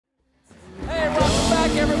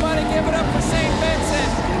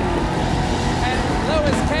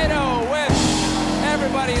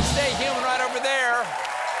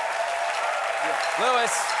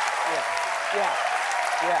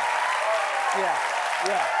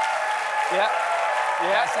Yeah. Yeah. You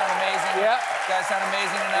guys sound amazing. Yeah. You guys sound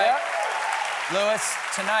amazing tonight. Yeah. Louis,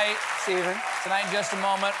 tonight, Stephen. Tonight, in just a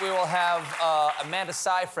moment, we will have Amanda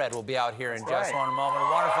Seyfried will be out here in just one moment.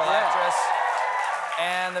 A wonderful actress.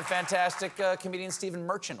 And the fantastic comedian Stephen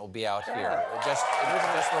Merchant will be out here. Just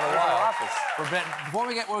for a while. Before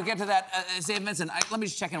we get to that, St. Vincent, let me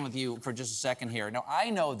just check in with you for just a second here. Now, I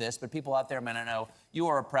know this, but people out there may not know, you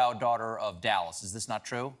are a proud daughter of Dallas. Is this not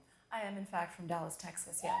true? I am, in fact, from Dallas,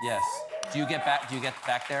 Texas, yes. Yes. Do you get back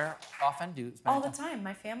there often? Do you spend all the time.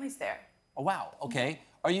 My family's there. Oh, wow. Okay.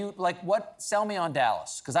 Are you, like, sell me on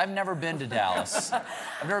Dallas, because I've never been to Dallas.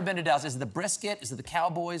 I've never been to Dallas. Is it the brisket? Is it the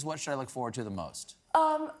Cowboys? What should I look forward to the most?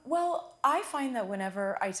 Well, I find that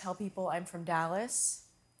whenever I tell people I'm from Dallas,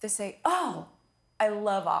 they say, oh, I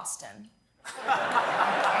love Austin.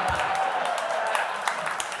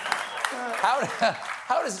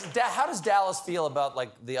 How does Dallas feel about,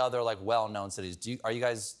 like, the other, like, well-known cities? Are you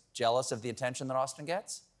guys jealous of the attention that Austin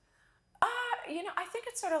gets? You know, I think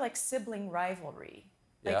it's sort of like sibling rivalry.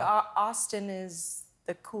 Yeah. Like, Austin is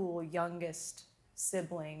the cool youngest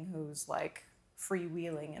sibling who's, like,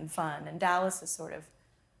 freewheeling and fun, and Dallas is sort of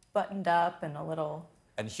buttoned up and a little...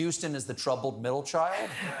 And Houston is the troubled middle child?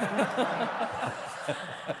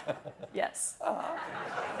 Yes.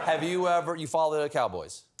 Have you followed the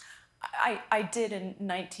Cowboys? I did in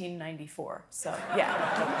 1994, so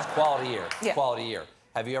yeah. It's a quality year. It's Yeah. a quality year.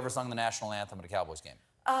 Have you ever sung the national anthem at a Cowboys game?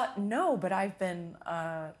 No, but I've been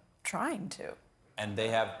trying to. And they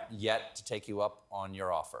have yet to take you up on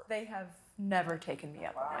your offer? They have never taken me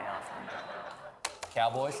up on my offer.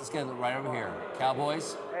 Cowboys, let's get it right over here.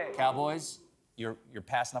 Cowboys, Cowboys, you're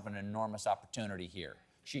passing up an enormous opportunity here.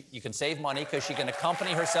 You can save money because she can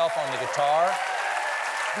accompany herself on the guitar.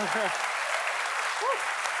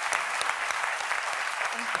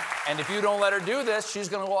 And if you don't let her do this, she's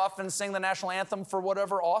going to go off and sing the national anthem for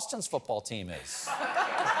whatever Austin's football team is.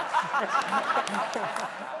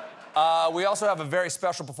 We also have a very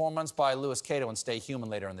special performance by Louis Cato and Stay Human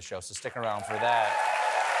later in the show, so stick around for that.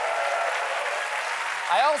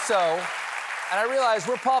 And I realize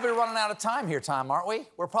we're probably running out of time here, Tom, aren't we?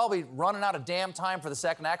 We're probably running out of damn time for the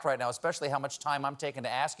second act right now, especially how much time I'm taking to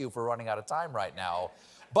ask you for running out of time right now.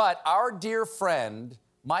 But our dear friend,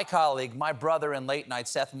 my colleague, my brother in late night,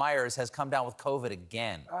 Seth Meyers, has come down with COVID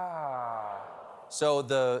again. So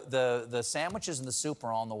the sandwiches and the soup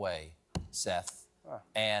are on the way, Seth.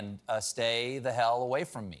 And stay the hell away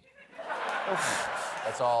from me.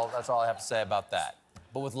 That's all I have to say about that.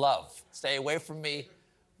 But with love. Stay away from me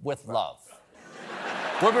with love.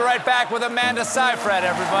 We'll be right back with Amanda Seyfried,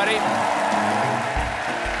 everybody.